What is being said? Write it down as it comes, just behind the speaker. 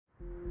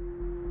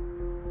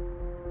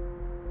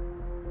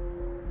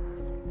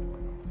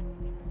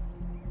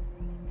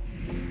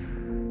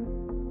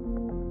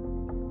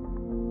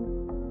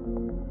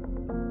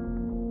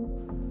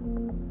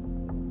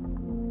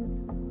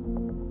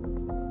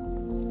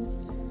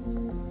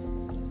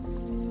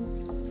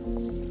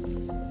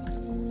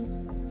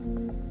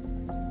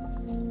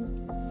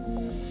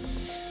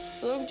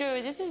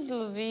you. This is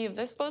Lviv.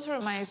 This is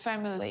where my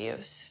family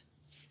lives.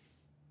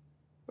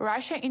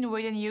 Russia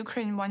invaded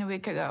Ukraine 1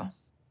 week ago.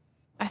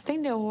 I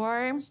think the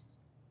war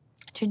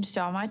changed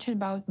so much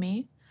about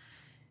me.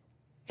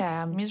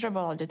 Yeah, I'm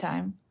miserable all the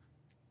time.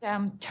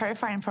 I'm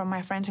terrified for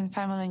my friends and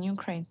family in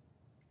Ukraine.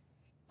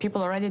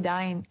 People already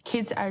dying.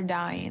 Kids are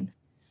dying.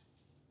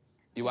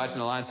 You watching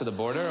the lines to the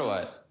border or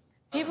what?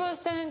 People are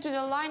standing to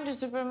the line to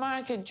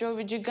supermarket, Joe,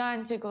 a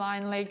gigantic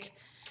line, like,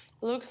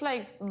 looks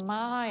like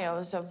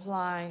miles of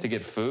line. To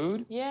get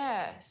food?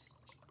 Yes.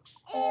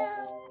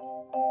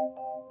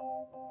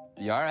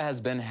 Yara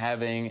has been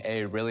having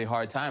a really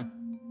hard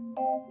time.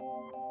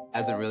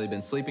 Hasn't really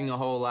been sleeping a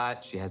whole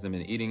lot. She hasn't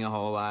been eating a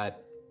whole lot.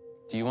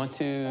 Do you want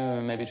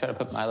to maybe try to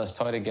put Mila's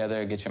toy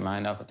together, get your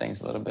mind off of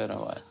things a little bit, or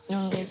what?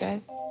 No, you're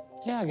good.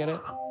 Yeah, I get it.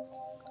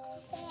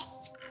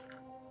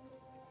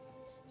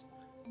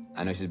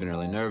 I know she's been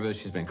really nervous.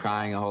 She's been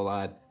crying a whole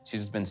lot.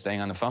 She's been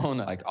staying on the phone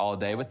like all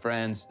day with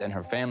friends and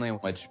her family,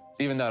 which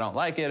even though I don't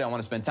like it, I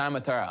want to spend time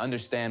with her. I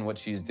understand what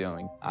she's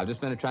doing. I've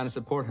just been trying to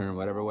support her in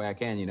whatever way I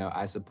can. You know,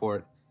 I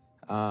support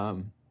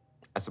her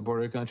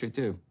country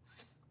too.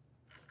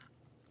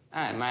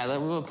 All right, Mila,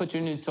 we will put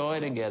your new toy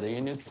together, your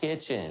new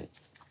kitchen,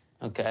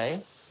 okay?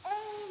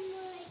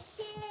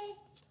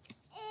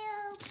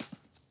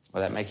 Will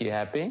that make you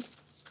happy?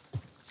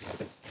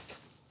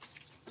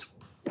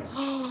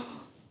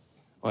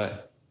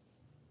 What?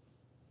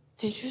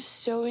 Did you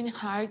saw in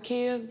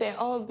Kharkiv? They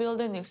all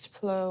building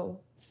explode.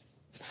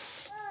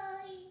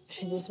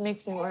 She just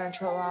makes me want to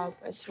throw up,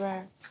 I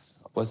swear.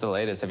 What's the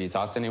latest? Have you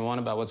talked to anyone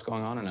about what's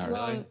going on or not really?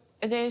 Well,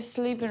 they're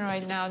sleeping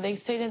right now. They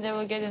say that they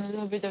will get a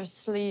little bit of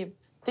sleep.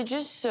 Did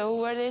you show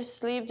where they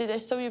sleep? Did I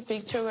show you a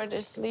picture where they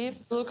sleep?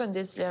 Look on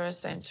this Yara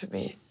sent to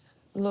me.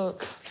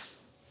 Look.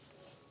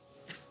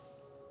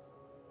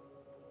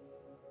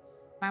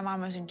 My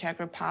mom is in Czech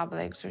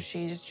Republic, so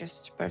she's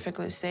just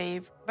perfectly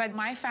safe. But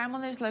my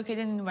family is located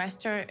in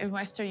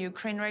Western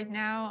Ukraine right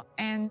now,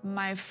 and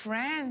my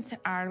friends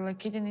are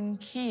located in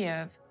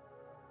Kiev.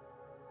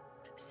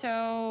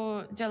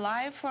 So the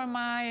life for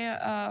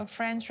my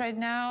friends right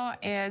now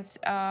is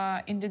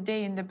in the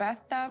day in the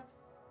bathtub,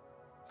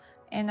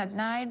 and at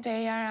night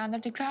they are under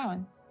the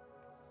ground.